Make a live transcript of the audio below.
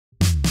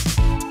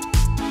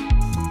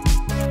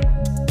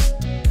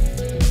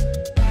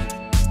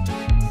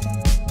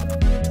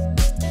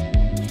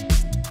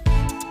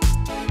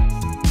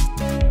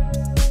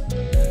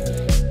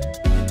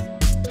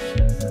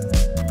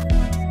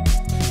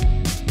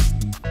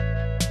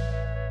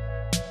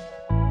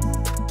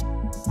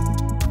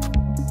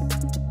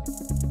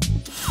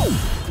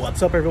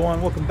What's up,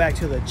 everyone? Welcome back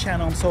to the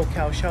channel. I'm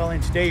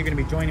SoCalShaolin. Today you're going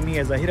to be joining me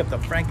as I hit up the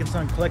Frank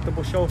Son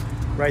Collectible Show.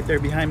 Right there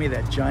behind me,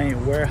 that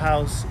giant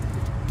warehouse.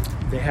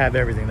 They have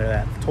everything. They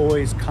have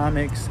toys,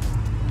 comics,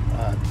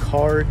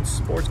 cards,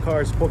 sports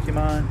cards,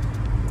 Pokemon.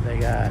 They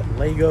got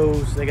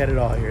Legos. They got it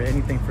all here.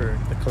 Anything for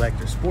the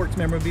collector. Sports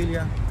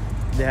memorabilia.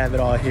 They have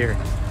it all here.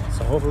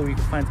 So hopefully we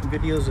can find some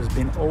videos. It's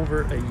been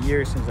over a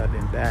year since I've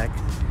been back.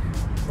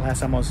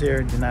 Last time I was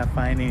here, did not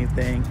find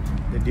anything.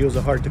 The deals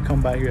are hard to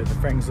come by here at the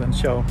Frank Son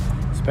Show,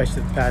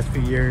 especially the past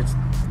few years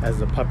as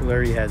the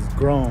popularity has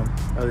grown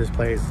of this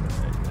place.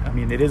 I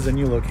mean, it is a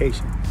new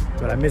location,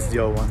 but I miss the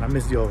old one.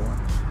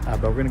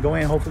 But we're gonna go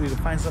in, hopefully to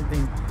find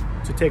something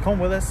to take home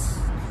with us.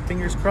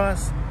 Fingers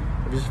crossed.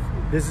 If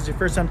this is your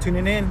first time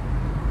tuning in,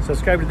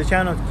 subscribe to the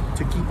channel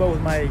to keep up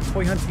with my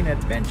toy hunting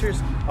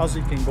adventures. Also,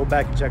 you can go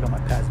back and check out my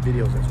past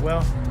videos as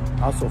well.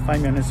 Also,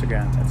 find me on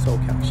Instagram at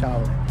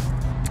SoCalShaolin.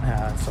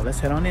 So let's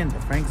head on in. The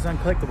Frank Son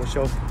Collectible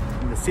Show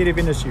in the City of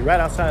Industry, right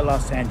outside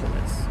Los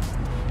Angeles.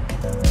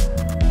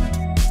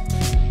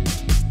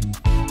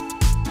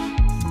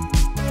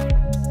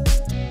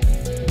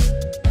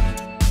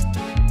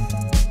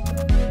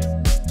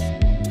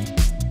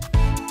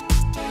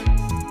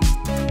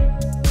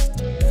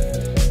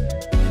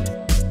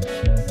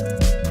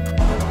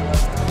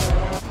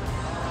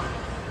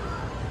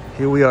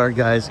 Here we are,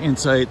 guys,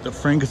 inside the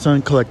Frank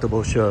Son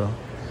Collectible Show.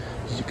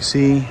 As you can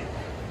see,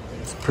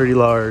 it's pretty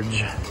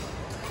large.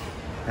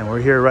 And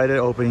we're here right at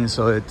opening,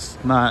 so it's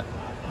not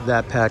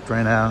that packed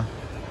right now.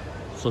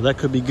 So that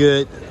could be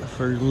good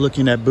for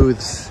looking at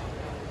booths,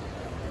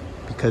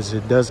 because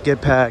it does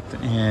get packed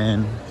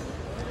and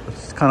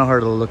it's kind of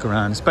hard to look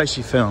around,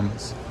 especially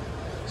films.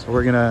 So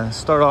we're gonna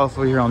start off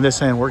over here on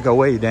this end, work our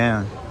way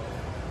down.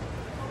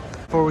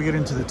 Before we get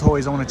into the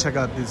toys, I want to check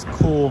out this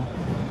cool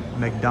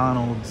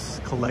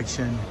McDonald's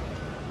collection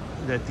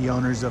that the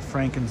owners of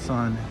Frank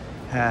Son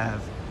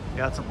have. They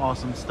got some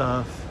awesome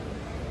stuff,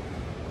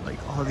 like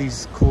all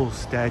these cool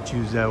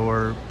statues that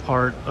were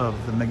part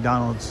of the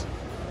McDonald's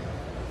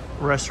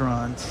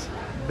restaurants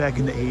back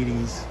in the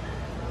 80s,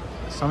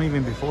 some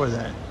even before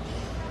that.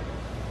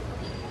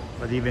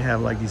 But they even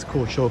have like these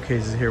cool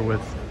showcases here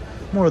with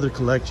more of their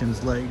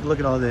collections. Like, look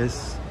at all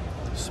this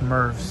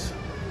Smurfs,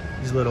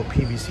 these little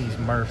PVC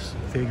Smurfs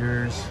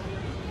figures.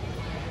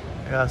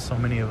 I got so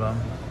many of them.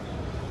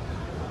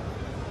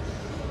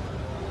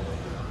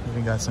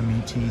 Even got some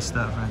ET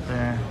stuff right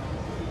there.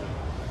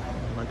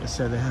 Like I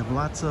said, they have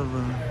lots of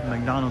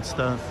McDonald's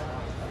stuff,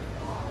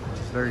 which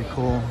is very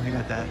cool. You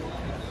got that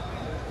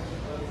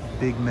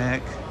Big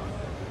Mac.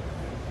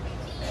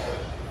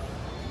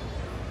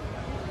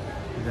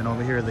 And then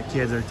over here, the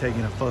kids are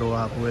taking a photo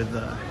op with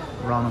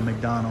Ronald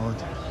McDonald.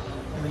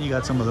 And then you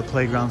got some of the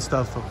playground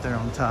stuff up there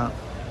on top.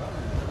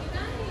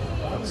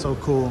 So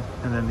cool.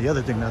 And then the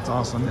other thing that's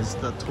awesome is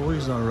the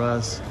Toys R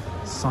Us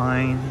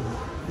sign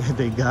that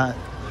they got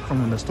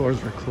from when the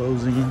stores were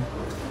closing.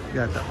 You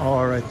got the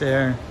R right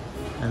there,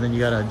 and then you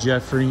got a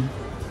Jeffrey.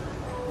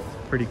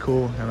 Pretty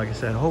cool. And like I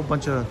said, a whole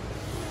bunch of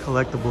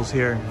collectibles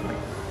here.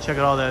 Check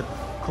out all that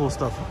cool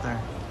stuff up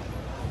there.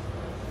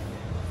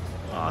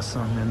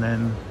 Awesome. And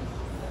then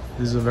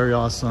this is a very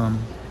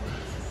awesome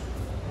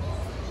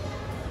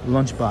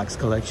lunchbox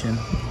collection.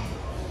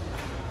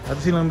 I have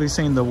a feeling I'm going to be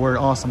saying the word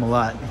awesome a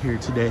lot here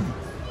today.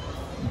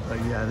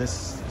 But yeah,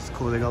 this is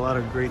cool. They got a lot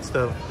of great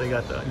stuff. They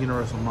got the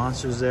Universal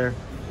Monsters there.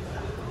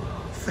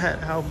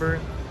 Fat Albert.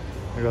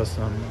 There goes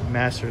some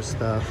Master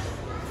stuff.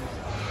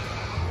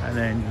 And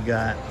then you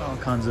got all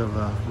kinds of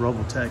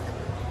Robotech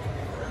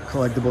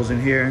collectibles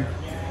in here.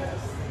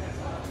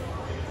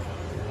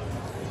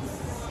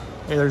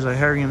 Hey, there's a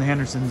Harry and the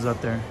Hendersons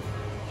up there.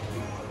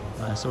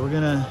 So we're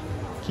going to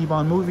keep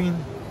on moving.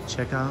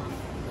 Check out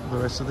the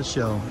rest of the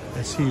show.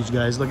 It's huge,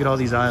 guys. Look at all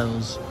these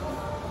aisles.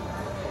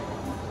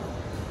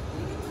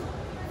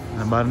 In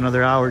about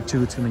another hour or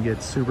two, it's going to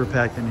get super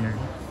packed in here.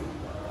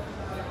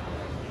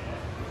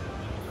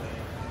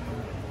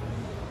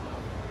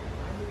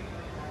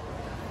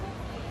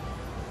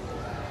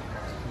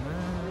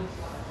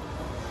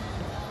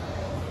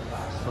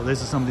 So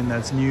this is something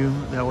that's new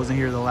that wasn't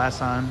here the last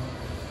time.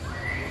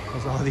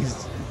 There's all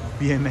these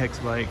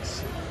BMX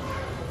bikes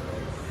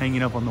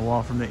hanging up on the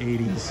wall from the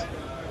 80s.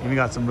 Even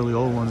got some really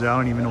old ones. I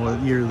don't even know what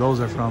year those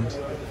are from.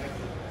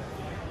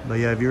 But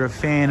yeah, if you're a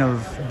fan of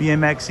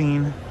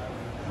BMXing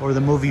or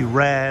the movie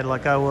Rad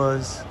like I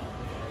was,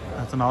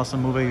 that's an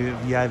awesome movie.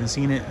 If you haven't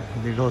seen it,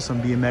 there goes some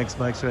BMX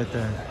bikes right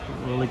there.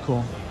 Really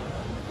cool.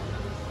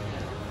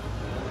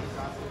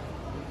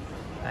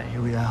 Right,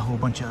 here we got a whole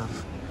bunch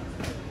of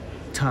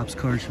Topps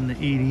cards from the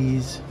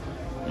 80s.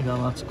 They got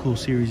lots of cool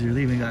series here.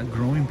 They even got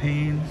Growing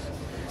Pains.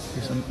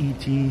 There's some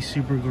E.T.,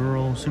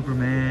 Supergirl,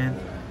 Superman,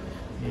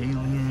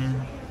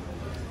 Alien.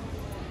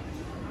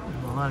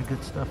 A lot of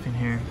good stuff in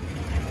here.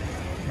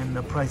 And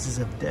the prices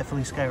have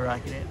definitely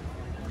skyrocketed.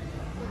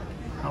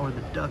 Howard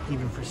the Duck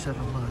even for $7.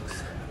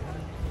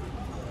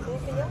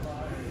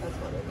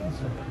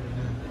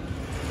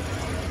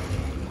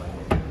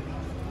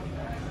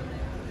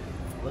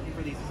 Looking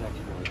for these is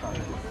actually really hard.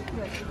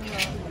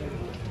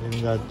 Then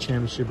we got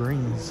championship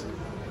rings.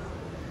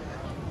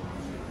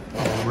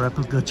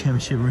 replica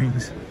championship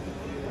rings.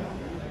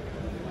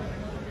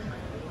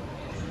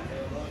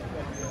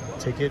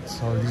 Tickets.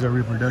 So these are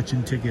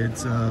reproduction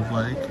tickets of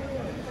like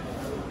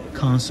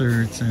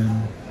concerts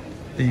and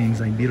things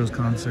like Beatles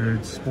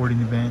concerts,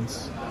 sporting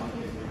events,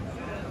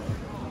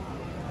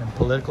 and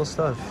political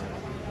stuff.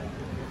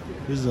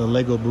 This is a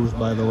Lego booth,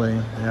 by the way.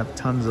 They have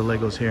tons of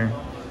Legos here.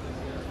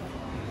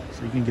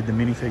 So you can get the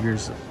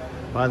minifigures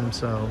by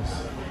themselves,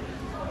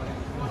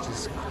 which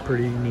is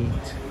pretty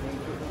neat.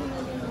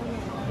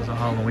 There's a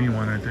Halloween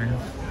one right there.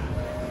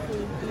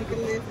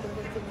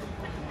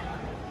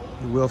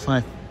 You will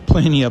find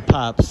plenty of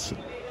pops.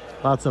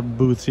 Lots of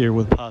booths here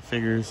with pop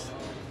figures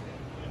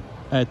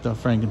at the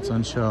Frank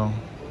Son show.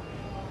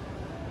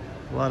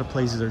 A lot of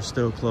places are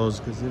still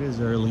closed because it is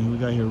early. We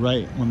got here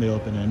right when they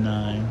open at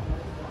 9.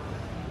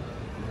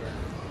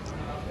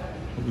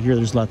 Over here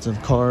there's lots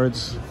of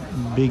cards,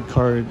 big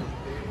card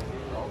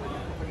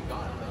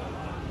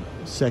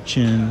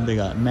section. They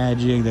got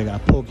Magic, they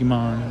got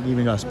Pokemon,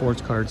 even got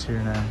sports cards here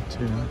now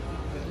too.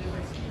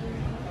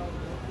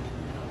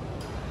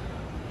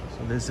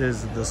 So this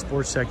is the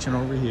sports section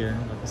over here.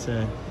 Like I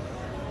said,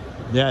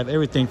 they have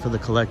everything for the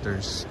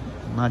collectors,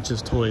 not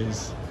just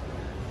toys.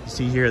 You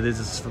see here, this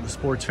is for the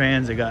sports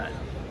fans. They got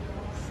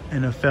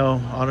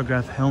NFL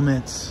autograph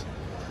helmets,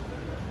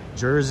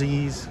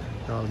 jerseys.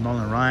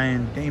 Nolan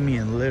Ryan,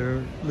 Damian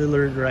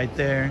Lillard right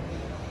there.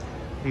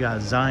 We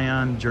got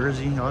Zion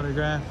jersey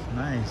autograph,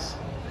 nice.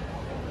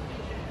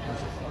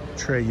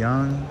 Trey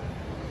Young,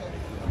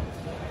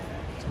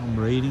 Tom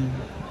Brady,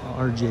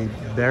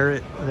 RJ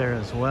Barrett there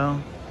as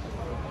well.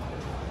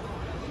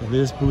 So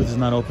this booth is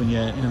not open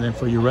yet. And then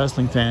for your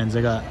wrestling fans,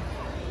 they got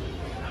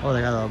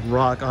a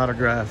Rock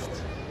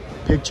autographed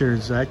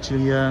pictures,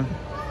 actually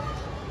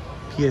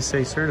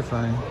PSA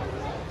certified.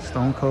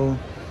 Stone Cold,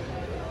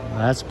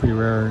 that's pretty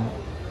rare.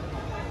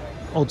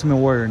 Ultimate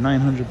Warrior,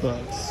 900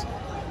 bucks.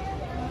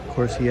 Of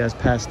course, he has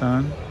passed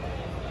on.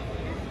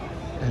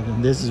 And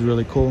then this is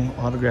really cool,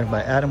 autographed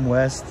by Adam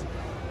West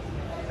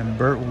and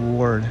Burt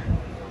Ward.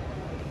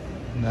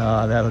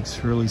 Nah, that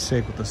looks really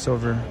sick with the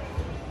silver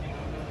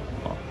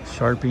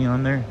Sharpie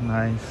on there.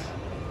 Nice.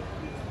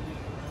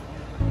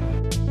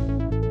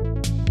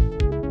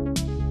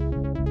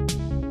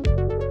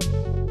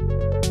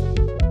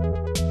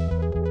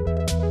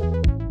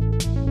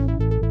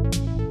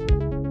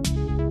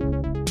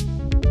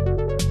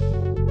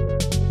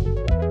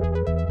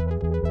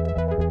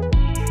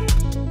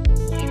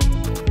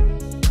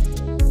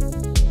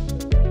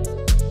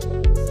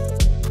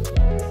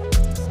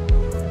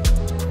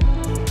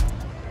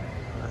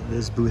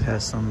 This booth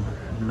has some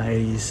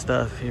 90s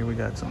stuff. Here we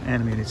got some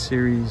animated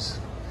series.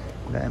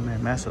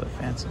 Batman Master of the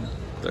Phantom,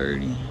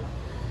 30.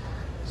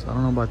 So I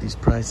don't know about these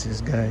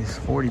prices, guys.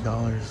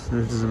 $40.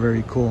 This is a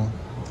very cool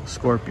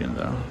Scorpion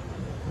though.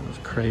 It was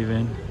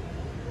Craven.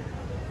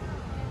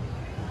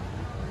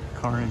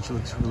 Carnage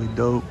looks really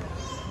dope.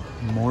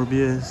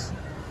 Morbius.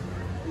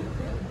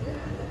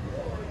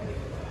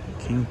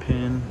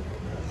 Kingpin.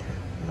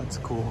 That's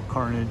cool.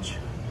 Carnage.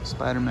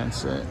 Spider-Man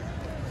set.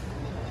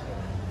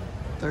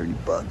 30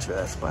 bucks for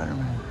that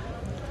Spider-Man.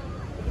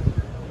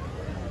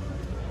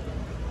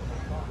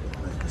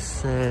 Like I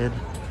said,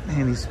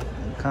 man, he's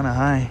kind of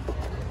high.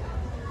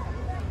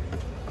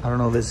 I don't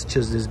know if it's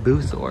just this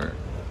booth or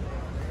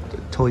the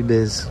Toy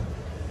Biz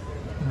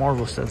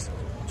Marvel stuff's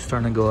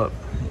starting to go up.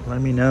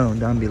 Let me know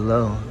down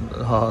below.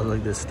 Oh,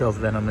 like this Stealth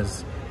Venom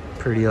is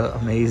pretty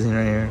amazing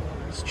right here.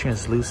 It's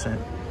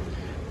translucent.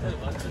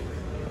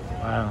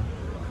 Wow.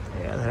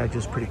 Yeah, that actually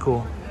is pretty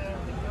cool.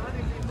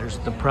 There's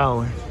the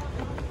Prowler.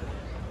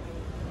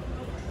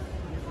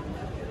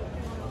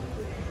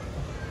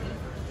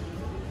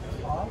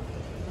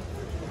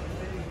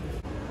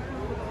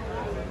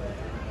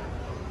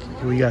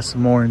 We got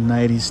some more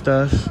 90s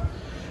stuff.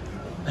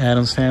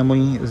 Addams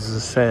Family. This is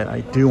a set I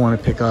do want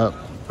to pick up,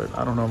 but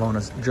I don't know if I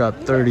want to drop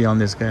 30 on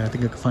this guy. I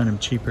think I can find him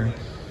cheaper.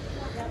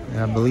 And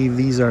I believe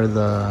these are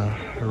the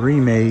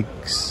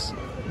remakes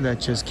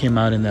that just came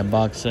out in that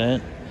box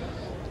set.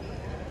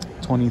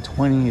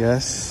 2020,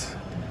 yes.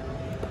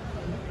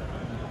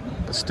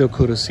 But still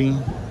cool to see.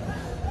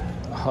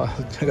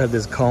 Oh, I got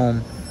this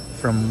comb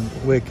from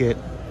Wicked,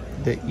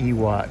 the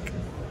Ewok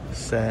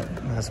set.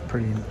 That's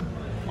pretty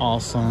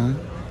awesome.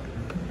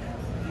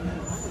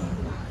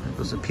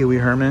 There's a Pee Wee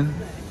Herman.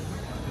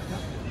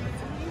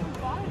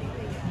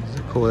 These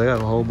are cool. They got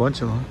a whole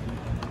bunch of them.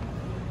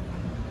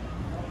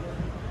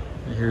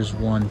 And here's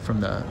one from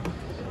the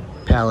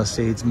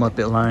Palisades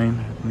Muppet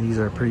line. And these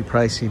are pretty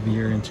pricey if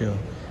you're into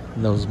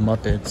those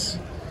Muppets.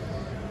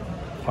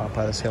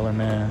 Popeye the Sailor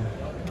Man.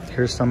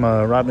 Here's some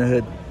Robin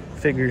Hood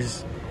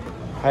figures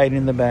hiding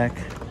in the back.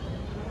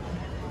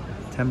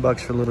 10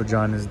 bucks for Little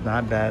John is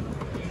not bad.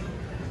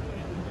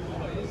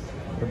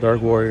 The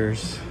Dark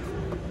Warriors.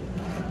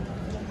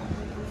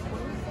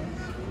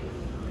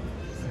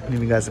 And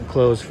we got some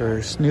clothes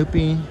for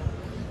Snoopy.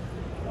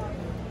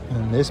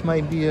 And this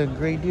might be a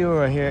great deal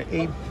right here.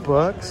 8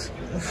 bucks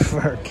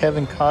for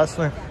Kevin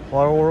Costner,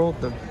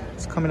 Waterworld.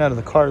 It's coming out of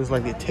the card. It looks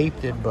like they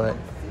taped it, but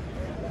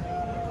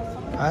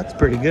that's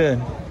pretty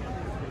good.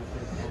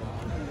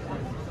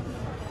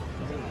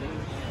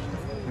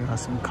 Got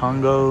some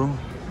Congo.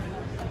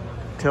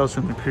 Tales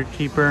from the Crypt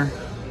Keeper.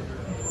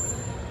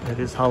 It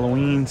is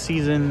Halloween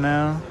season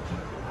now.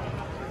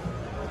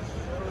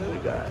 We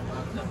got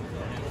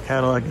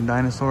Cadillac and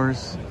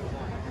dinosaurs.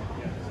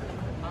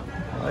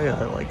 I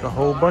got like a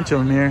whole bunch of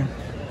them here.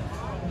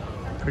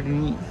 Pretty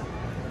neat.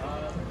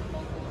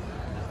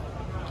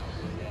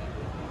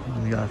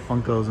 And we got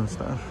Funkos and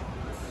stuff.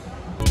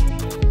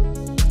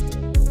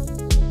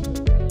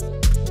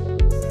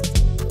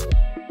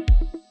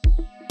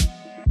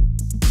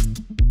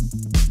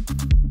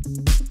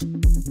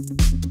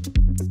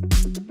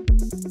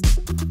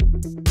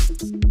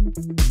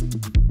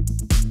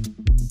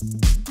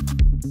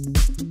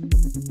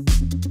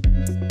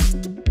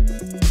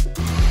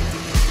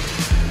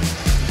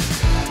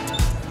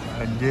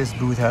 This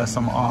booth has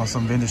some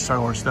awesome vintage Star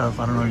Wars stuff.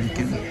 I don't know if you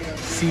can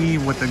see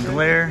with the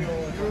glare.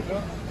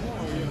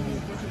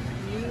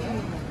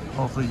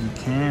 Hopefully you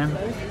can.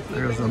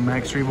 There's a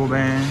Max Rebo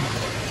band.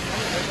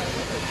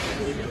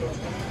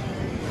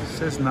 It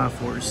says not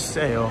for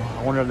sale.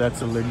 I wonder if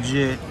that's a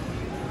legit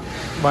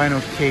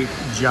vinyl cape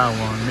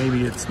Jawa.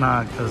 Maybe it's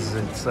not because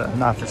it's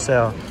not for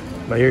sale.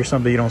 But here's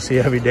something you don't see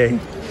every day.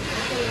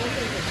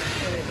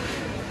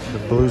 The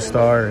Blue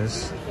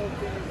Stars.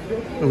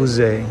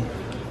 Uze.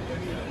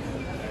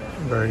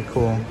 Very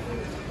cool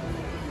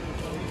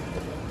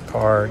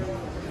card.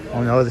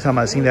 Only other time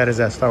I've seen that is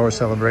at Star Wars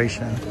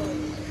Celebration,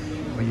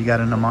 where you got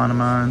an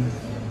Amanaman.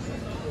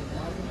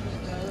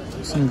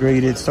 Some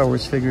graded Star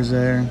Wars figures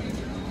there.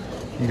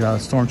 You got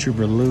a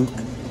Stormtrooper Luke.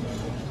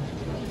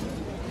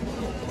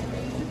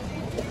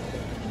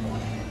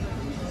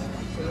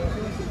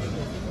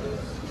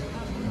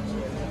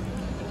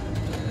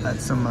 Got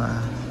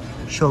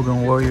some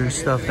Shogun Warrior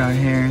stuff down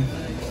here.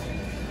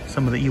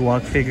 Some of the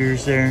Ewok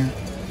figures there.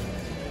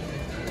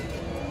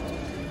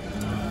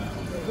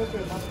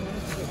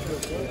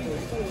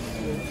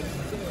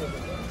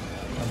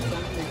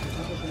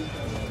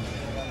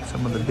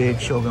 Some of the big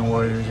Shogun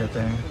Warriors out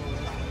there.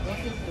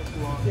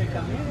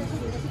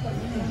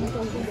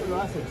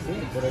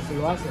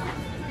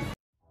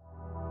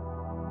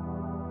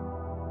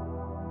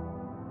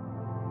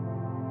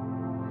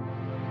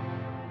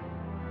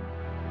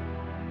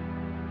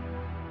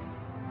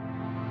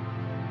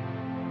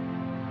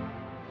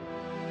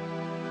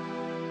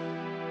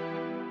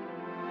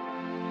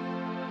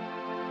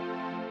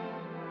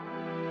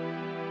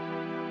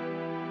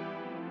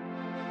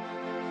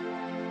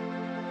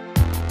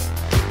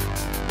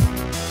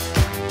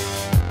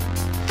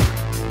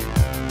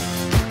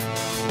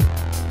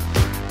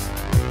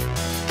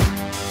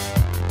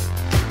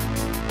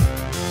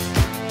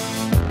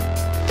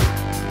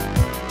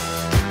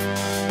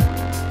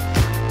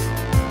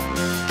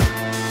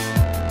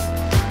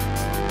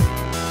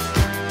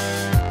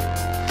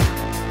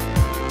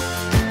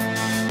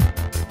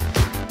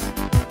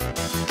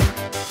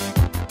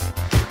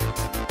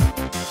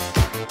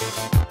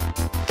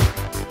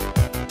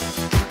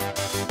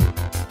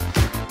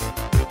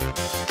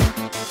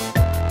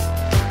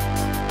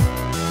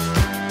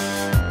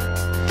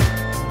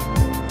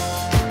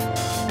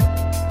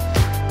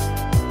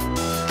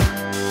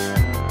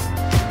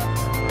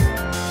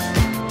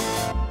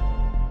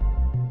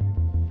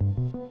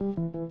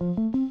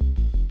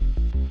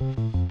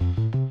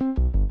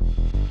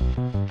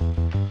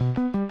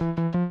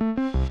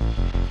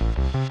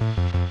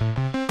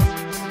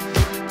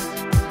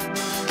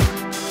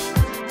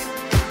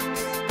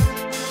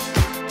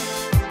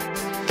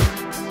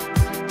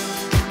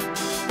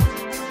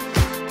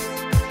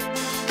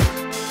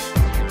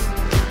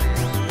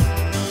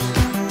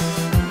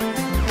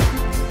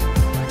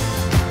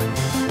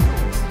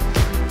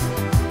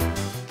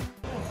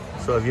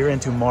 So if you're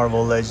into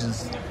Marvel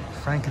Legends,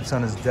 Frank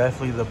Son is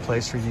definitely the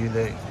place for you.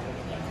 They're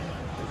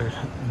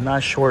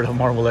not short of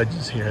Marvel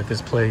Legends here at this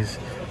place.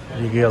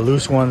 You get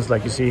loose ones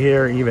like you see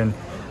here, even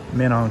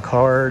men on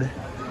card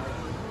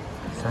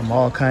from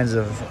all kinds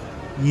of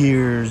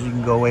years. You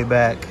can go way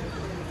back.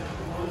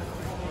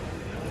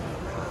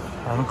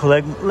 I don't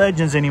collect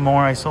Legends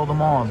anymore. I sold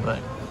them all, but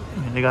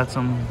they got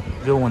some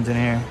good ones in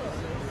here.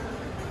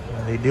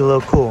 They do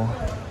look cool.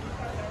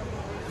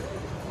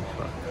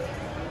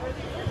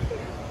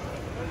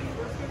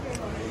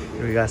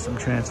 Here we got some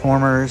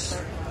Transformers.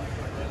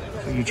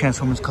 For you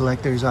Transformers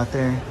collectors out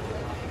there.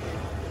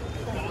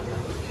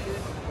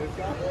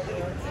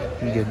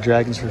 You get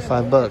Dragons for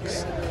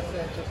 $5.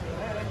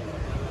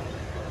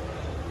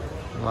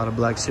 A lot of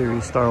Black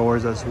Series Star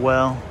Wars as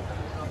well.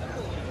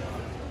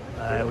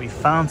 We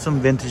found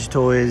some vintage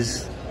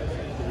toys.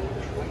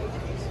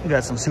 We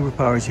got some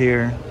superpowers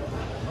here.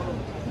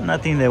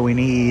 Nothing that we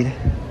need.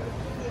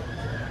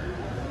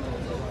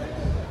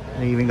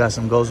 We even got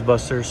some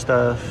Ghostbuster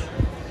stuff.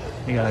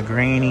 We got a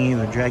Granny,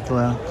 the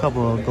Dracula, a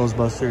couple of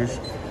Ghostbusters,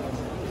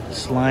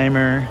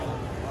 Slimer.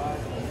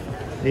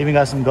 They even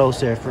got some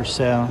ghosts there for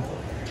sale.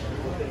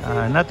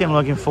 Nothing I'm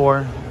looking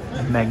for.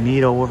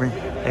 Magneto over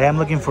here. Hey, I'm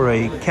looking for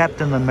a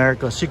Captain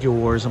America Secret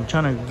Wars. I'm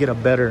trying to get a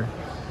better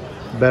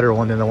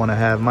one than the one I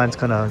have. Mine's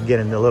kind of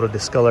getting a little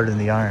discolored in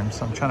the arm,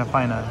 so I'm trying to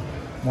find a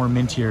more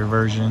mintier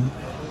version.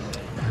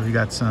 We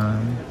got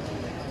some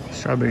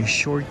Strawberry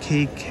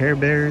shortcake, Care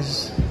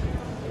Bears.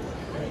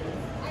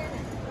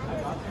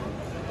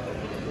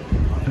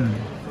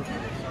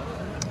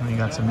 We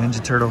got some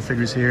Ninja Turtle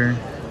figures here.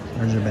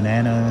 There's your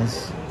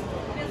bananas.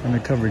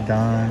 Undercover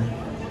Don.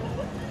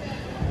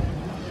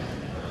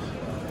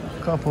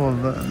 A couple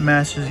of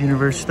Masters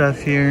Universe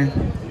stuff here.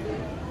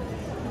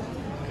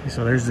 Okay,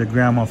 so there's the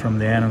grandma from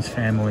the Addams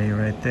Family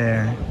right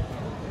there.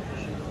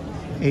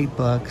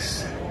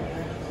 $8.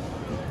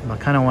 I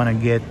kind of want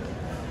to get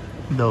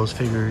those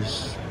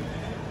figures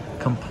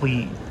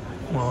complete.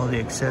 Well, the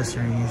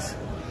accessories.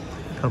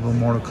 A couple of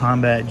Mortal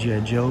Kombat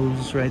G.I.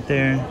 Joes right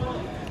there.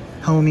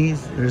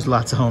 Homies. There's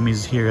lots of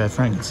homies here at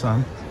Frank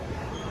Son.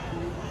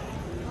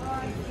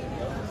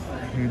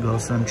 Here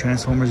goes some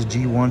Transformers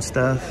G1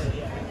 stuff.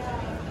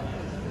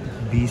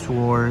 Beast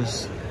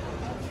Wars.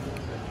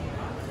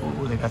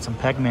 Ooh, they got some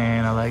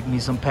Pac-Man. I like me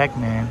some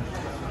Pac-Man.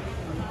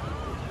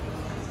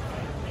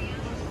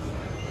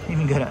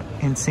 Even got an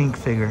NSYNC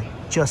figure.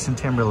 Justin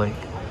Timberlake.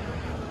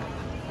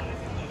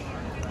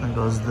 There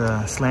goes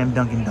the Slam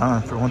Dunkin'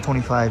 Don for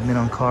 $125 mid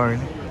on card.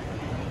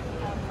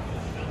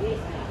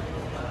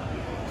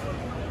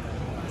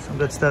 Some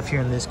good stuff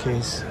here in this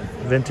case.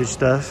 Vintage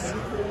stuff.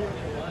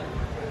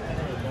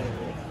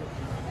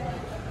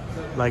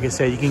 Like I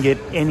said, you can get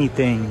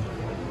anything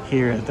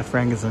here at the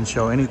Frank Son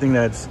Show. Anything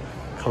that's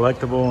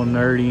collectible,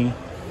 nerdy,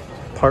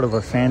 part of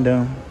a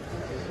fandom.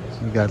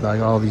 So you got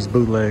like all these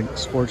bootleg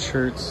sports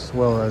shirts as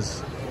well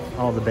as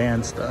all the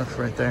band stuff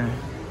right there.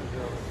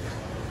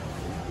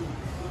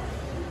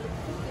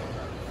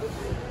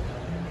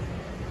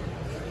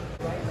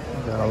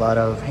 Got a lot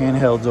of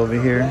handhelds over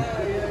here.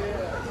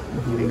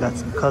 We got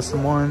some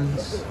custom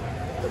ones.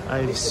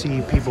 I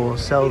see people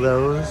sell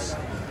those.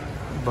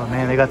 But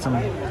man, they got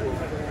some.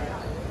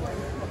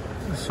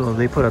 So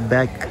they put a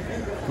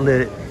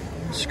backlit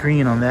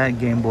screen on that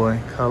Game Boy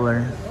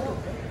Color,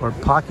 or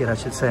Pocket I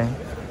should say.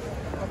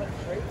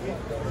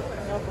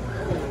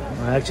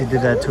 I actually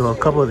did that to a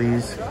couple of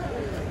these.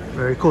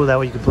 Very cool, that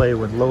way you can play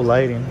with low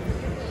lighting.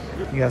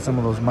 You got some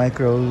of those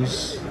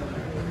micros.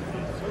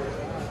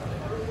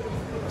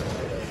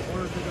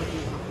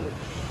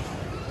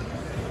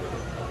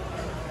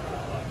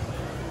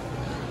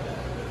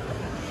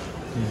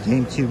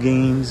 GameCube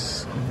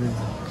games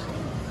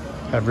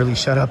have really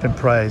shot up in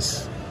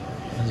price,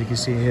 as you can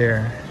see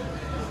here.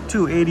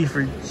 $280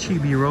 for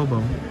Chibi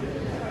Robo.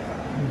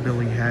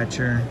 Billy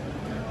Hatcher.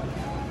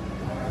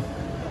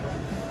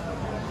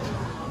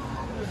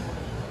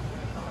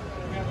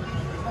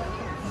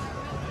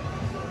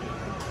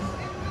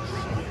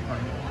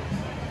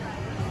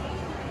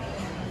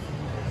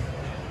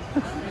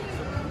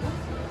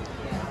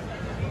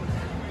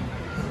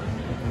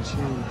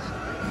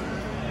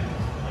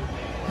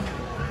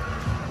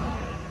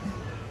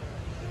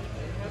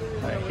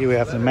 Here we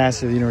have the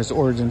Massive Universe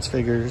Origins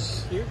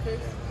figures.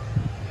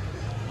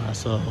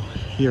 So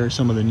here are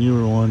some of the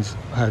newer ones.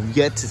 I have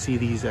yet to see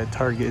these at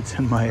Targets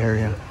in my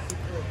area.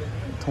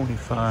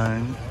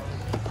 25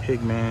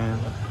 Pigman,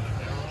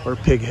 or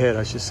Pighead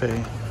I should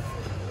say.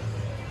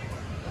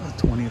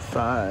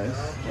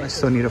 25. I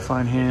still need to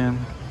find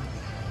him.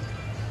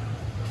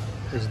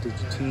 There's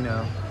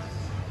Digitino.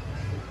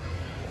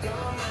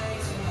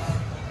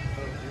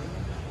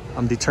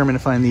 I'm determined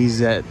to find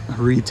these at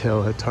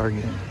retail at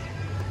Target.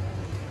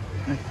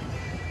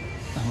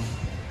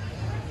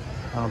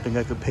 I don't think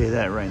I could pay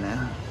that right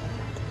now.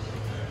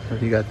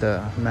 But you got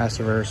the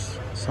Masterverse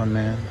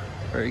Sunman.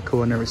 Very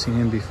cool, I've never seen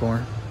him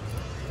before.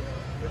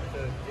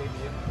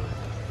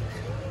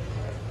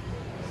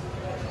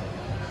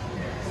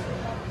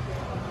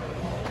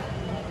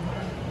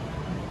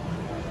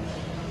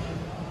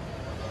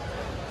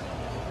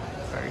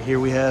 Alright, here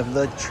we have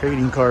the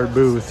trading card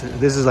booth.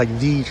 This is like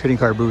the trading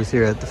card booth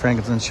here at the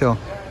Frank Son Show,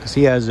 because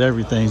he has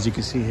everything, as you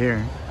can see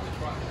here.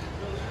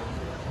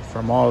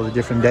 From all the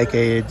different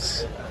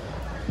decades.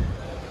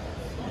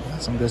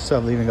 Some good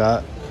stuff. They even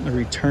got the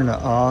Return to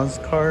Oz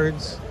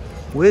cards,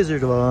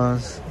 Wizard of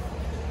Oz,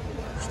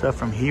 stuff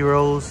from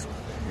Heroes,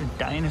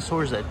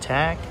 Dinosaurs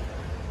Attack,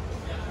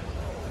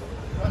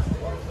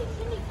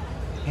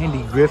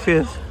 Andy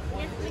Griffith,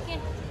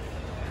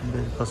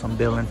 got some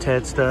Bill and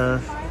Ted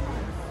stuff,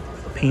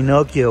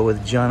 Pinocchio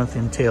with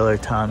Jonathan Taylor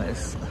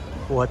Thomas.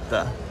 What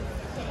the?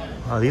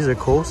 Oh, these are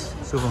cool.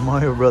 Super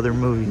Mario Brother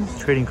movies,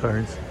 trading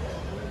cards.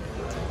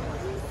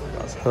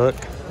 That's Hook.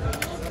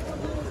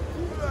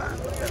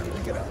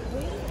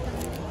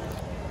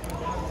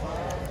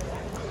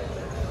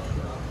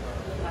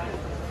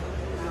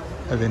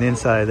 And then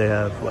inside they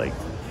have like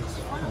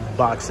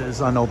boxes,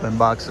 unopened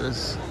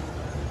boxes.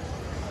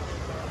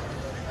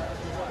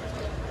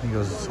 Here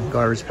goes some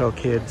Garbage Pail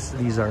Kids.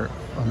 These are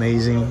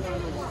amazing.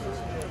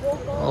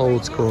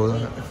 Old school.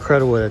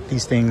 Incredible that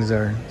these things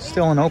are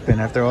still unopened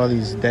after all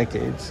these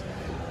decades.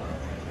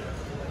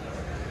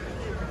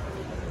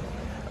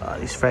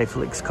 These Fright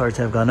Flicks cards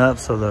have gone up,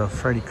 so the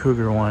Freddy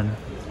Krueger one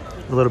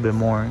a little bit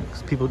more.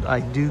 'Cause people, I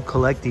do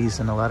collect these,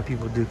 and a lot of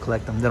people do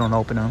collect them. They don't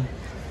open them.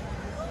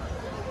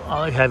 I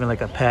like having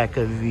like a pack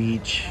of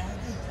each.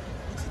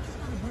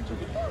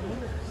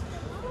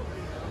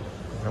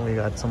 And we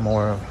got some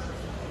more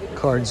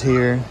cards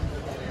here.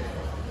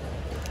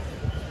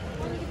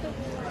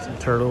 Some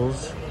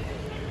turtles.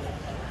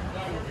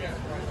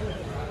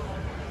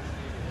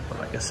 But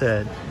like I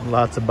said,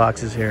 lots of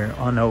boxes here,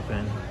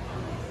 unopened.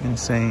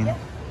 Insane.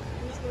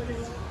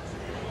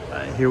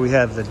 Here we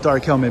have the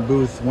Dark Helmet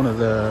booth, one of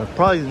the,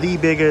 probably the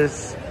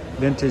biggest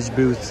vintage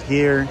booths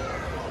here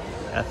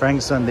at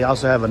Frank Son. They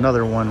also have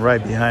another one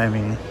right behind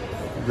me.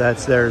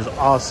 That's theirs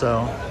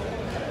also.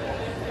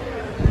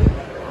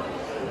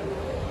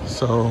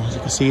 So as you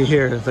can see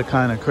here, the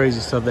kind of crazy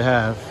stuff they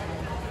have.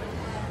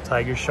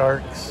 Tiger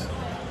sharks.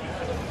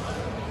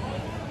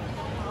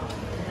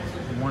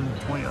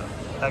 120.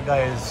 That guy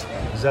is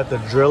that the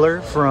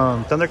Driller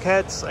from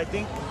Thundercats, I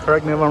think?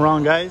 Correct me if I'm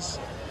wrong, guys.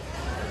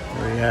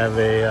 We have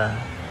a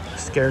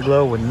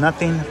Scareglow with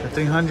nothing for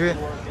 300.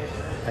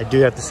 I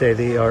do have to say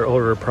they are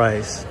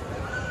overpriced.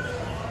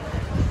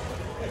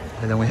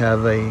 And then we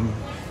have a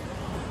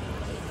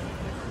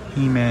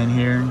He-Man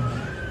here,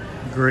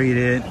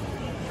 graded,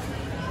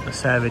 a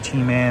Savage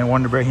He-Man,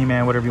 Wonder Bread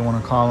He-Man, whatever you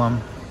want to call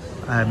him.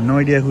 I have no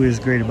idea who is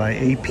graded by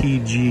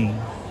APG.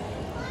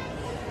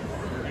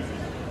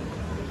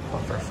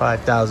 But for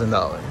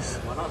 $5,000.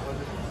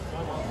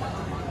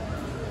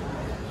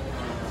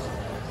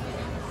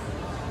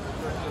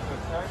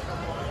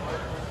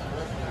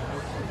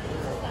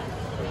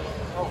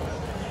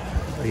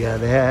 But yeah,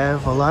 they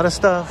have a lot of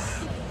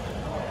stuff.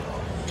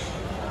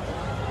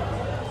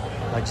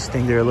 I just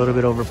think they're a little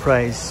bit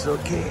overpriced.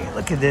 Okay,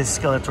 look at this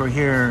Skeletor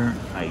here.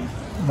 I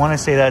want to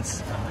say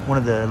that's one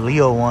of the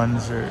Leo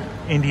ones or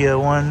India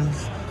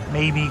ones.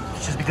 Maybe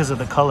just because of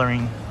the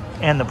coloring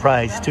and the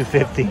price,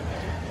 $250.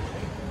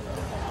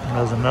 And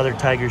there's another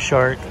tiger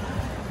shark.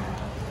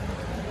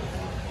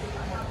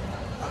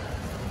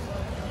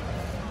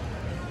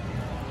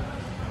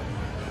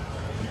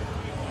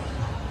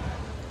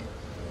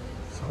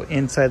 So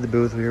inside the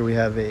booth here we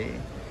have a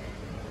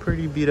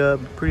pretty beat up,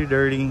 pretty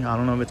dirty. I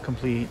don't know if it's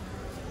complete.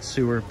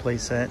 Sewer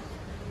playset.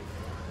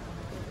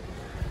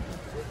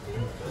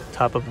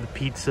 Top of the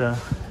pizza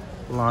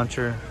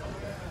launcher,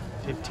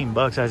 $15.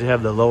 I actually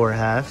have the lower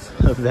half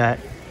of that.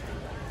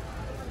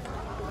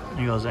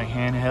 Here goes a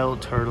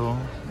handheld turtle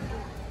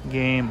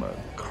game,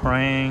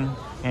 Krang,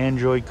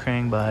 Android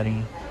Krang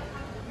body.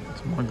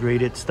 Some more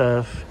graded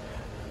stuff.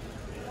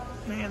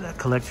 Man, that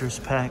collector's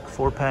pack,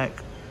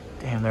 4-pack.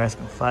 Damn, they're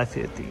asking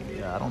 $550.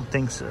 Yeah, I don't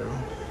think so.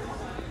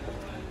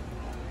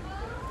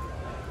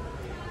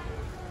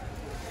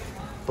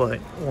 But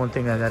one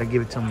thing I gotta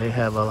give it to them, they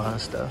have a lot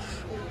of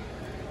stuff.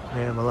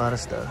 They have a lot of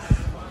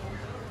stuff.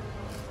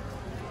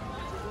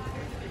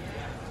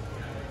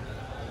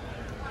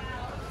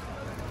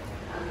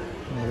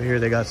 Over here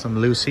they got some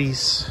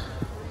Lucy's.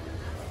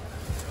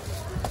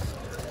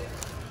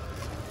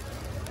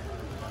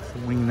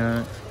 Some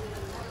Wingnut,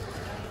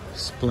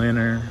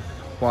 Splinter,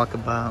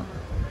 Walkabout.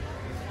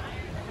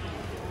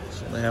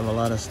 So they have a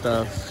lot of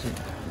stuff.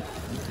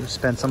 You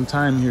spent some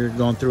time here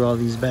going through all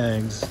these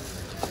bags.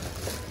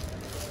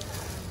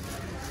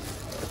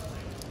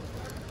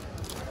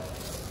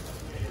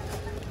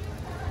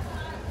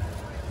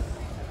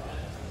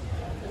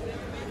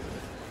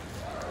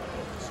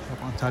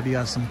 On top you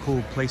got some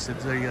cool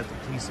playsets there. You got the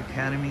Police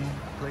Academy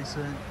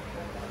playset,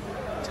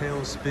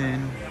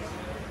 Tailspin,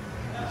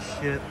 the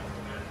ship,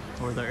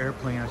 or the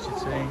airplane I should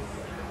say,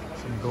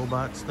 some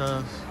GoBot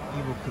stuff,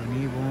 Evil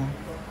Knievel,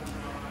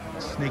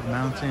 Snake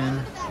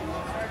Mountain.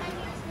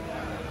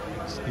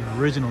 It's the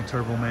original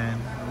Turbo Man,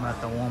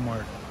 not the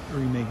Walmart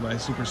remake by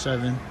Super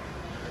 7.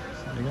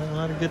 So they got a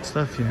lot of good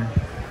stuff here.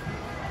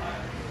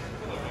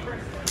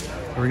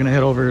 We're gonna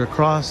head over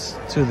across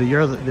to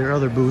their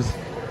other booth,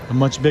 a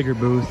much bigger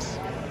booth.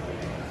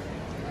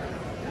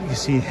 You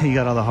see, you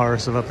got all the horror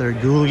stuff up there.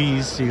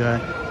 Ghoulies, you got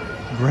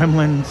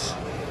Gremlins,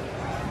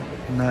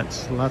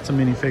 nuts, lots of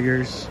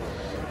minifigures.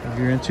 If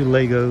you're into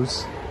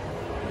Legos,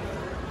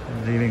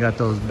 they even got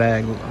those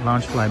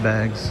launch fly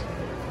bags.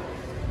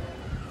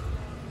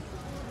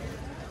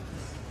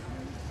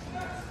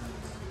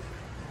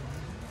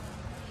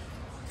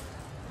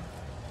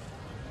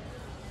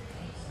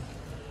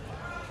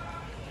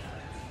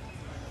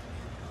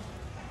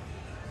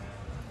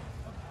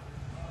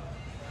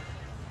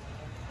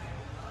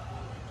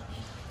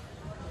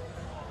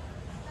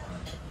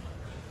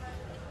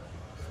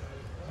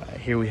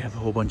 Here we have a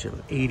whole bunch of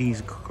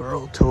 80s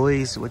girl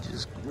toys, which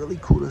is really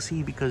cool to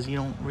see because you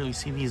don't really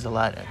see these a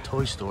lot at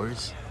toy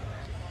stores.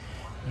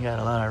 You got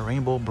a lot of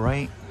Rainbow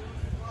Bright.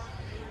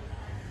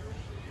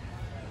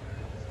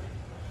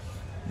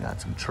 You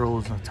got some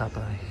trolls on top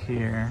of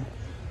here.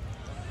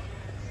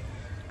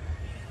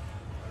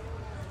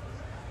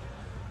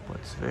 But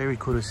it's very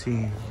cool to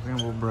see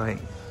Rainbow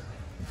Bright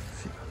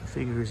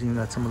figures. You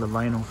got some of the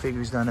vinyl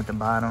figures down at the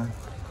bottom.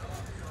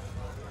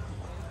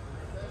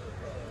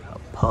 A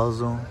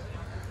puzzle.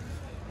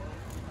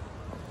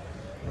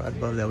 Right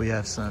above that we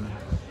have some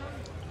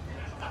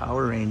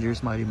Power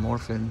Rangers, Mighty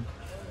Morphin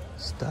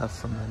stuff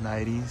from the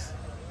 90s.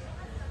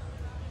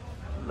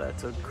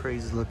 That's a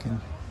crazy looking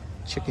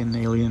chicken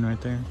alien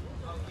right there.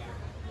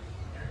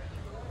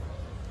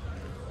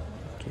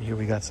 Okay, Here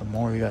we got some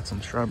more. We got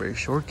some strawberry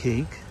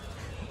shortcake,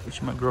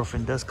 which my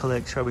girlfriend does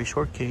collect strawberry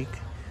shortcake.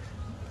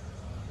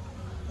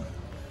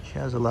 She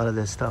has a lot of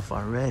this stuff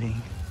already.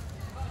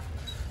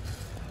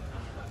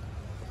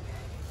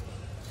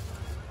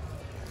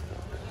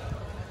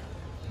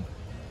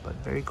 But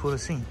very cool to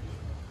see.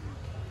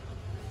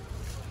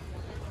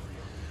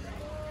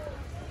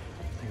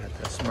 I got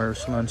that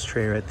Smurfs lunch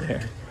tray right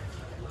there.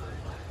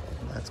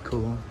 That's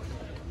cool.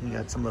 You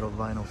got some little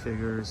vinyl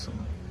figures,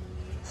 some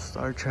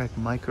Star Trek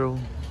micro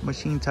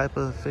machine type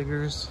of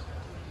figures.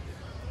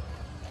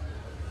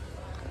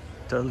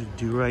 Dudley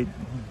Do-Right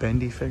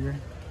bendy figure.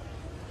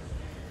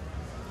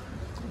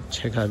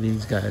 Check out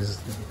these guys.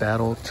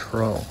 Battle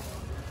Troll.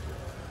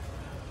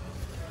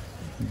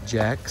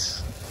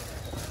 Jax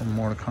from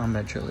Mortal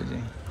Kombat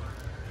trilogy.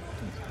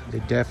 They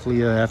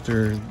definitely,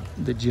 after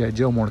the G.I.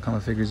 Joe Mortal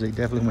Kombat figures, they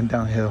definitely went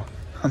downhill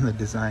on the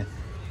design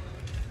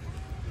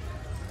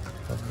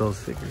of those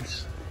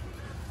figures.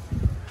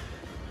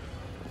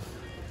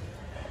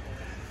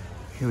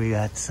 Here we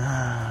got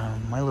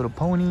My Little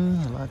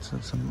Pony, lots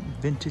of some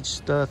vintage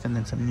stuff, and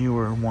then some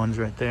newer ones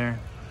right there.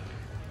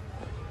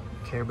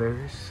 Care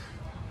Bears.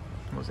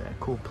 What was that?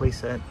 Cool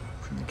playset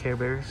from the Care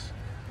Bears.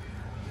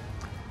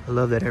 I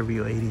love that every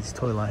 80s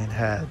toy line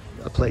had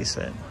a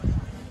playset.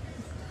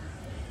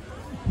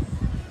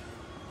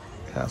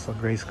 Castle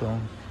Grayskull.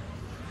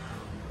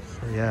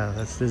 So yeah,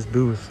 that's this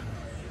booth.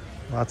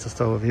 Lots of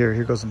stuff over here.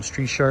 Here goes some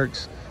Street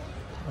Sharks.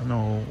 I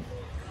know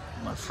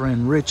my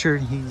friend Richard,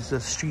 he's a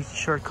Street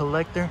Shark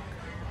collector.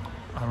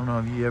 I don't know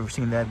if you ever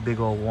seen that big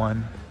old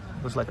one.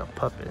 It was like a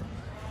puppet.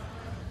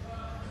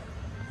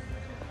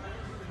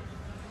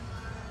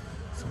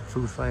 Some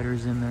Food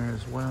Fighters in there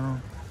as well.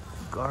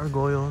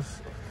 Gargoyles,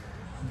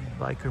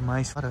 biker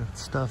mice, a lot of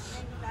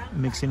stuff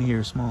mixed in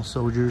here. Small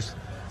soldiers.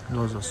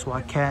 Those are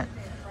SWAT cat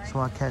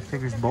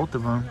figures, both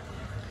of them.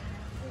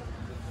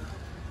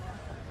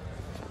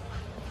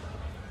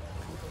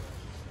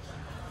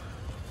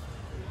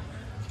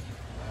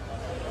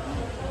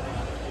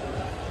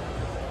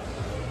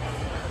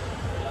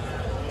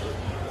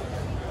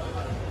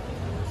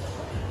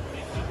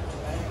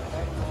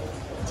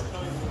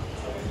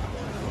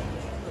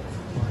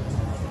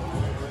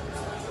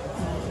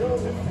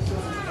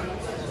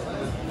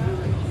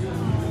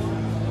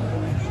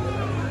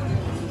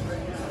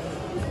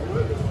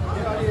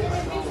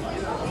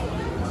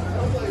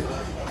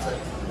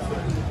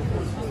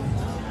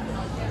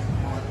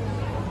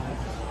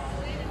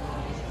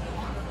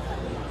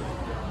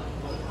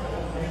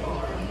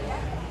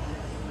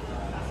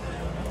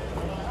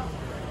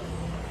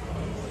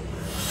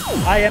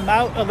 I am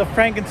out of the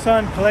Frank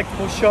Son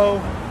Collectible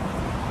Show.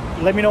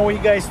 Let me know what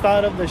you guys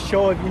thought of the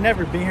show. If you've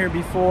never been here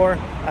before,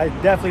 I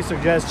definitely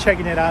suggest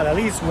checking it out at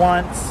least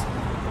once.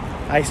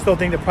 I still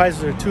think the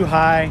prices are too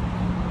high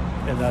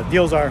and the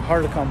deals are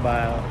hard to come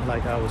by,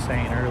 like I was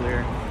saying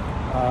earlier.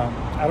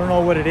 I don't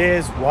know what it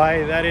is,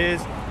 why that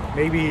is.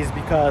 Maybe it's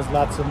because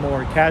lots of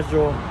more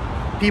casual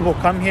people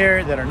come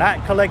here that are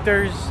not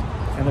collectors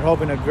and they're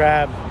hoping to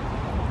grab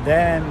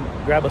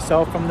a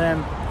sell from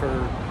them for,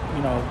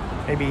 you know,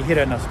 maybe hit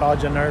a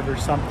nostalgia nerve or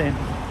something.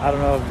 I don't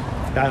know if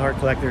diehard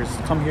collectors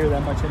come here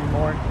that much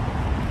anymore.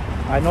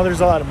 I know there's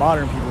a lot of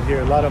modern people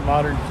here, a lot of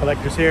modern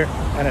collectors here,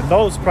 and then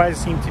those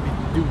prices seem to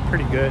do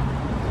pretty good.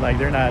 Like,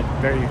 they're not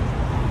very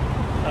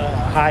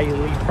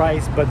highly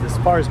priced, but as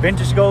far as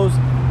vintage goes,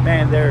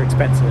 man, they're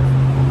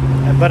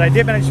expensive. But I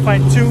did manage to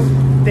find two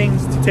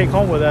things to take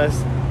home with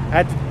us.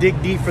 I had to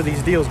dig deep for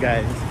these deals,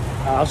 guys.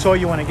 I'll show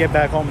you when I get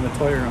back home in the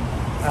toy room.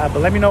 But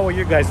let me know what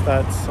your guys'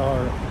 thoughts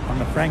are on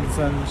the Frank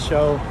Son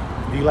show.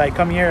 If you like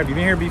coming here, if you've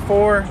been here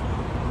before,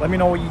 let me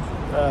know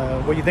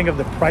what you think of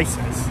the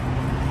prices.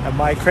 Am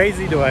I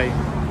crazy? Do I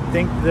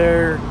think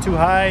they're too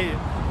high,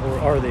 or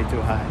are they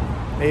too high?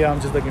 Maybe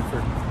I'm just looking for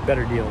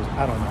better deals.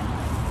 I don't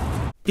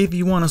know. If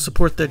you want to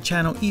support the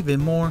channel even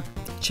more,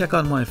 check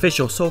out my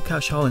official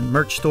SoCalShaolin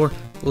merch store.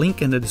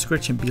 Link in the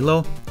description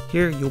below.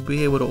 Here you'll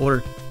be able to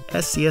order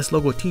SCS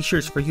logo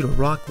t-shirts for you to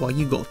rock while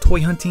you go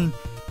toy hunting.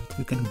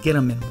 You can get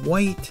them in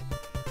white,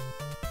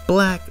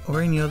 black,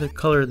 or any other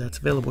color that's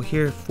available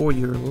here for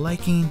your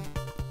liking.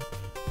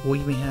 We'll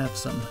even have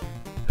some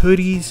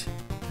hoodies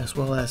as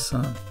well as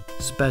some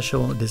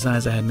special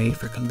designs I had made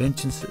for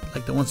conventions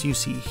like the ones you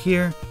see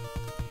here,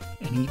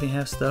 and even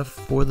have stuff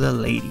for the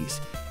ladies.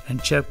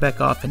 And check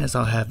back often as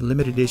I'll have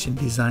limited edition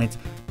designs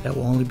that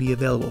will only be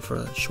available for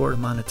a short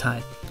amount of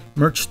time.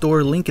 Merch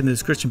store link in the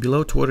description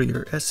below to order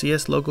your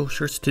SCS logo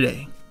shirts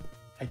today.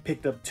 I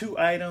picked up two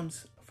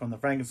items from the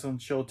Frank Son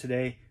show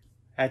today.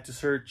 I had to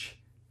search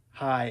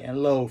high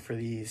and low for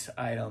these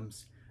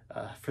items,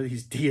 for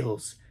these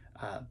deals.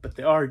 But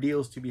there are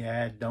deals to be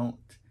had. Don't,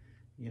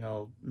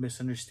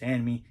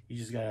 misunderstand me. You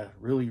just gotta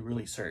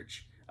really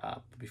search.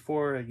 But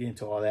before I get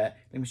into all that,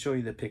 let me show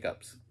you the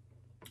pickups.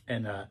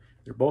 And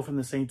they're both from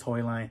the same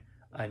toy line,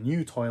 a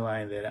new toy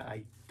line that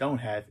I don't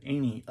have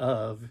any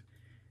of,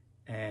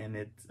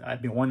 and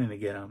I've been wanting to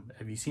get them.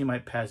 Have you seen my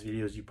past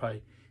videos? You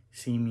probably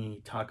see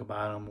me talk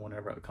about them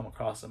whenever I come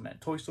across them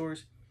at toy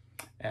stores.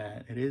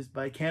 And it is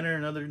by Kenner,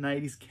 another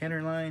 90s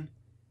Kenner line.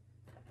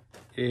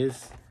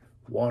 is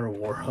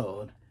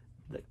Waterworld,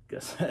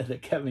 the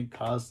Kevin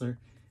Costner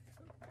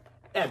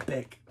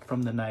epic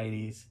from the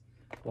 90s.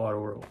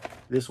 Waterworld.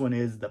 This one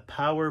is the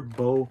Power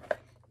Bow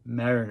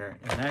Mariner,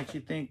 and I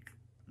actually think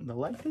the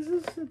likeness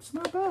is, it's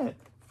not bad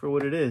for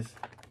what it is.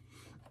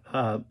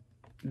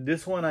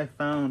 This one I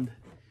found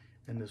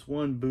in this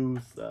one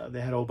booth.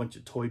 They had a whole bunch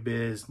of Toy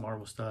Biz,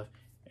 Marvel stuff,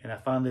 and I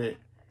found it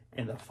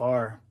in the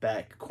far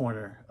back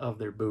corner of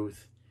their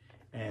booth,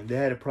 and they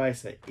had a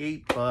price at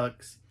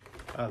 $8.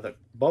 The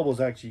bubble's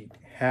actually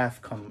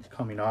half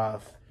coming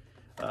off.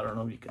 I don't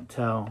know if you can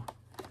tell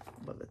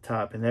by the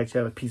top, and they actually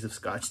have a piece of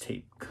Scotch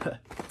tape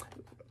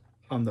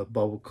on the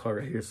bubble car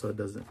right here, so it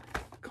doesn't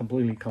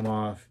completely come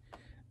off,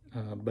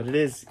 but it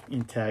is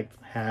intact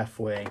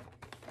halfway.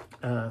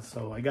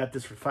 So I got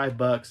this for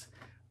 $5.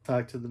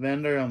 Talked to the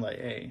vendor. I'm like,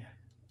 hey,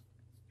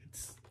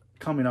 it's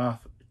coming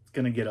off. It's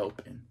gonna get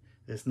open.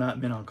 It's not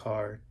mint on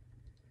card.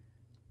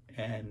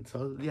 And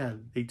so yeah,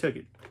 they took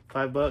it.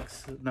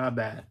 $5, not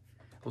bad.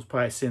 It was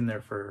probably sitting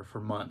there for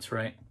months,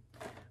 right?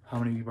 How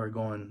many people are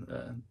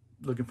going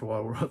looking for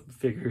Waterworld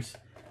figures?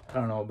 I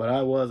don't know, but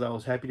I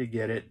was happy to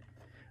get it.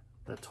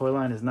 The toy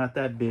line is not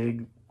that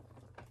big.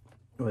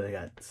 Well, they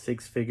got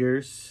 6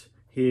 figures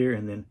here,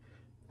 and then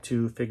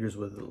 2 figures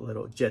with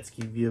little jet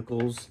ski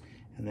vehicles,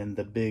 and then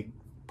the big,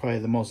 probably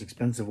the most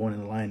expensive one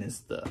in the line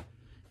is the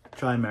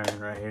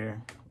Trimaran right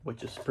here,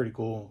 which is pretty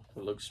cool.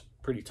 It looks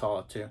pretty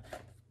tall too,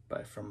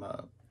 but from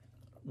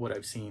what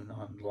I've seen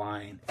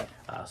online.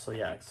 So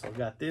yeah, so I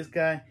got this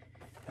guy,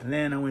 and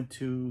then I went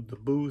to the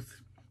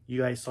booth.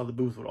 You guys saw the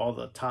booth with all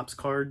the Topps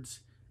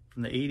cards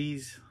from the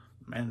 80s.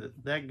 Man,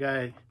 that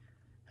guy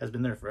has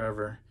been there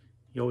forever.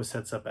 He always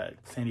sets up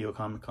at San Diego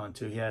Comic-Con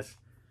too. He has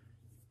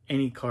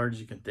any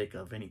cards you can think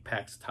of, any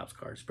packs of Topps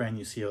cards, brand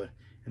new sealed.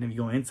 And if you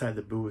go inside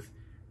the booth,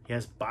 he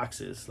has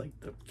boxes, like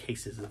the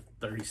cases of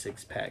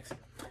 36 packs.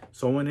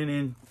 So I went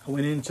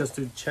in just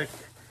to check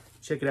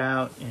it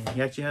out, and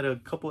he actually had a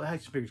couple of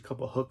action figures, a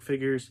couple of Hook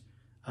figures,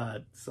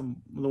 some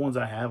of the ones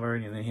I have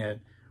already, and then he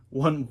had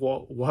one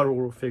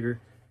Waterworld figure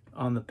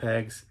on the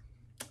pegs.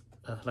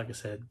 Like I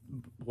said,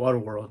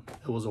 Waterworld.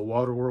 It was a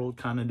Waterworld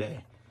kind of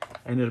day.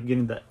 I ended up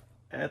getting the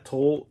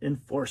Atoll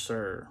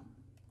Enforcer.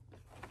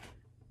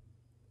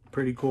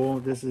 Pretty cool.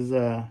 This is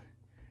I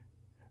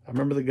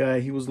remember the guy,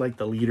 he was like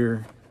the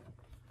leader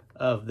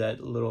of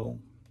that little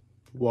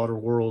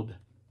Waterworld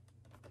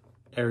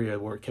area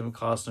where Kevin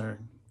Costner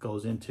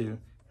goes into,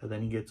 and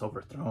then he gets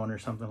overthrown or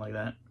something like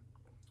that.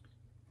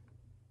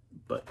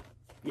 But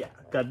yeah,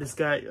 got this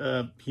guy.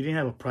 He didn't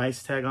have a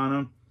price tag on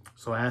him,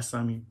 so I asked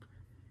him.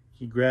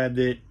 He grabbed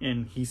it,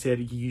 and he said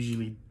he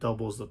usually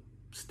doubles the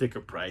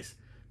sticker price.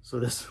 So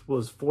this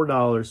was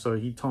 $4, so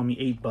he told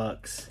me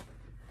 $8.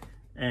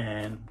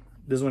 And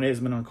this one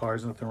is mint on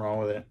cards, nothing wrong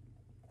with it.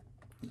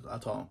 I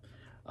told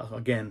him,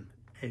 again,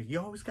 hey, you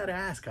always gotta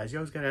ask, guys. You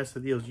always gotta ask the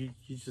deals. You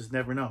just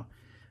never know.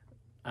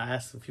 I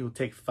asked if he would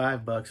take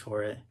 $5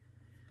 for it.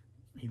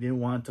 He didn't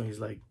want to. He's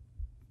like,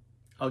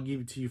 I'll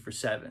give it to you for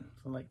 $7. So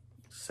I'm like,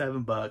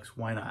 $7,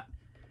 why not?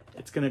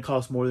 It's gonna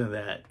cost more than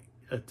that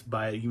to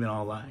buy it even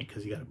online,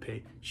 because you gotta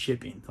pay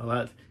shipping. A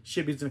lot of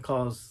shipping's gonna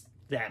cost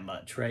that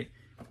much, right?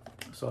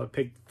 So I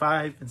picked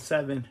 5 and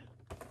 7.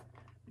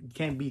 You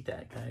can't beat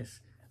that,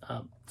 guys.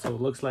 So it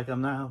looks like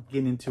I'm now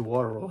getting into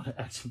Waterworld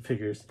action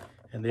figures,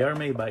 and they are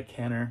made by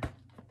Kenner.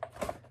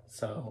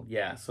 So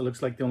yeah, so it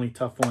looks like the only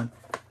tough one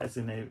that's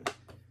gonna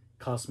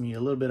cost me a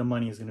little bit of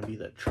money is gonna be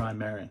the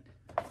Trimaran.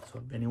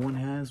 So if anyone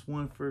has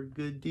one for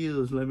good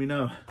deals, let me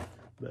know.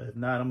 But if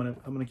not, I'm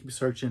gonna keep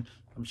searching.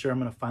 I'm sure I'm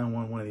gonna find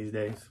one of these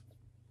days.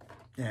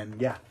 And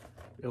yeah,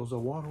 it was a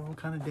Waterworld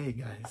kind of day,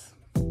 guys.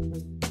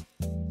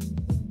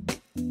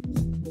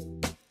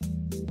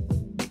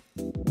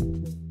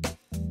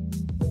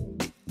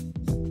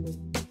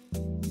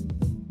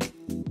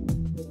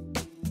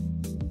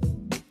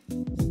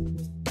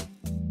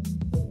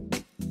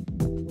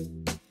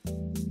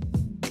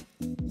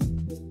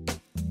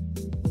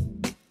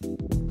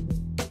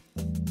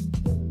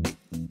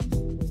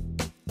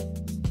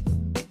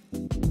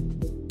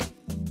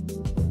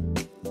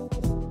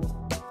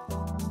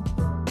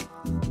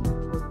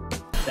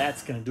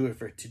 That's gonna do it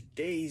for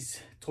today's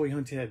toy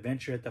hunting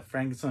adventure at the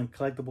Frank Son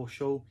Collectible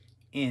Show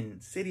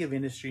in City of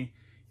Industry.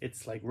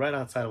 It's like right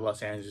outside of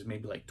Los Angeles,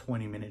 maybe like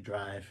 20-minute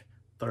drive,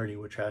 30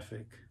 with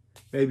traffic,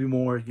 maybe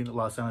more. You know,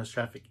 Los Angeles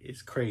traffic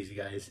is crazy,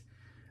 guys.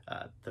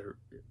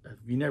 If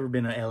you've never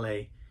been to LA,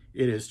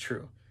 it is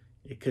true.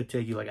 It could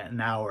take you like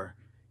an hour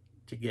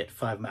to get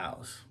 5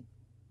 miles,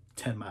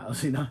 10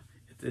 miles, you know,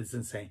 it's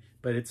insane.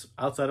 But it's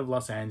outside of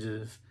Los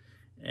Angeles,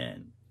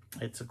 and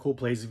it's a cool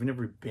place. If you've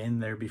never been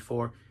there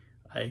before,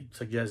 I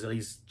suggest at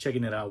least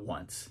checking it out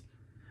once.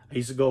 I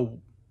used to go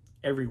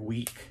every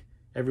week.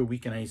 Every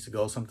weekend I used to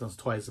go, sometimes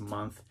twice a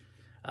month.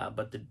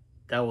 But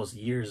that was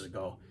years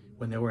ago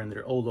when they were in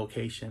their old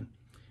location.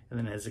 And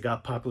then as it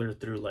got popular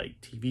through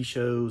like TV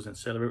shows and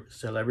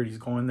celebrities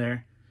going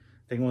there,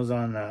 I think it was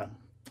on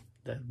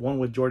that one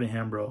with Jordan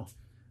Hambro,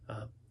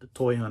 the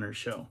Toy Hunter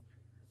show.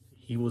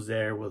 He was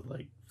there with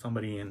like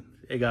somebody, and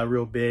it got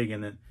real big,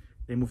 and then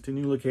they moved to a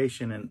new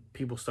location and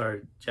people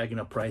started jacking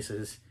up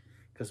prices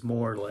because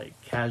more like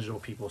casual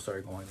people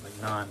started going,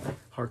 like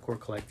non-hardcore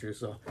collectors.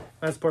 So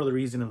that's part of the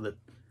reason of the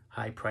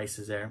high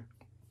prices there.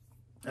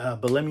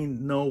 But let me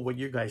know what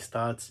your guys'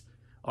 thoughts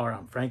are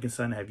on Frank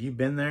Son. Have you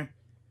been there?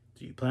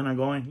 Do you plan on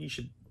going? You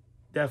should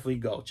definitely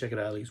go check it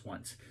out at least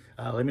once.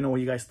 Let me know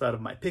what you guys thought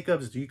of my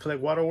pickups. Do you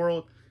collect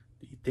Waterworld?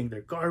 Do you think they're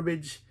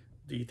garbage?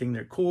 Do you think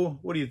they're cool?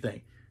 What do you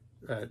think?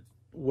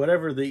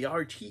 Whatever, they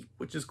are cheap,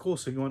 which is cool.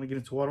 So if you want to get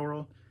into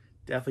Waterworld,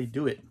 definitely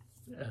do it.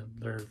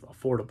 They're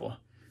affordable.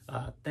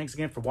 Thanks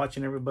again for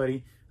watching,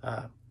 everybody.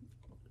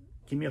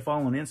 Give me a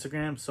follow on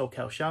Instagram,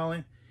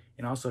 SoCalShaolin.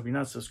 And also, if you're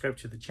not subscribed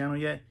to the channel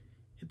yet,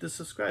 hit the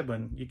subscribe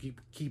button. You can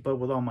keep up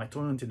with all my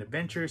toy hunting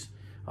adventures.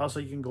 Also,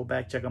 you can go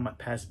back, check out my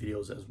past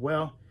videos as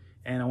well.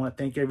 And I want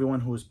to thank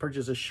everyone who has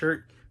purchased a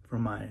shirt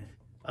from my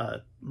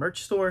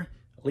merch store.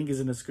 Link is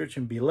in the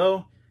description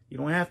below. You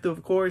don't have to,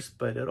 of course,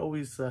 but it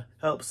always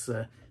helps.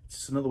 It's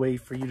just another way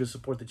for you to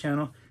support the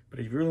channel. But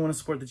if you really want to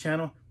support the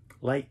channel,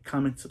 like,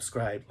 comment,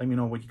 subscribe. Let me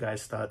know what you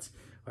guys' thoughts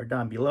are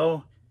down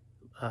below.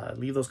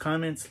 Leave those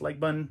comments, like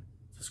button,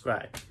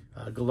 subscribe.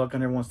 Good luck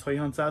on everyone's toy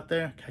hunts out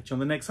there. Catch you on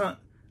the next hunt.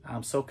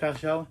 I'm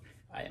SoCalShaolin.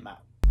 I am out.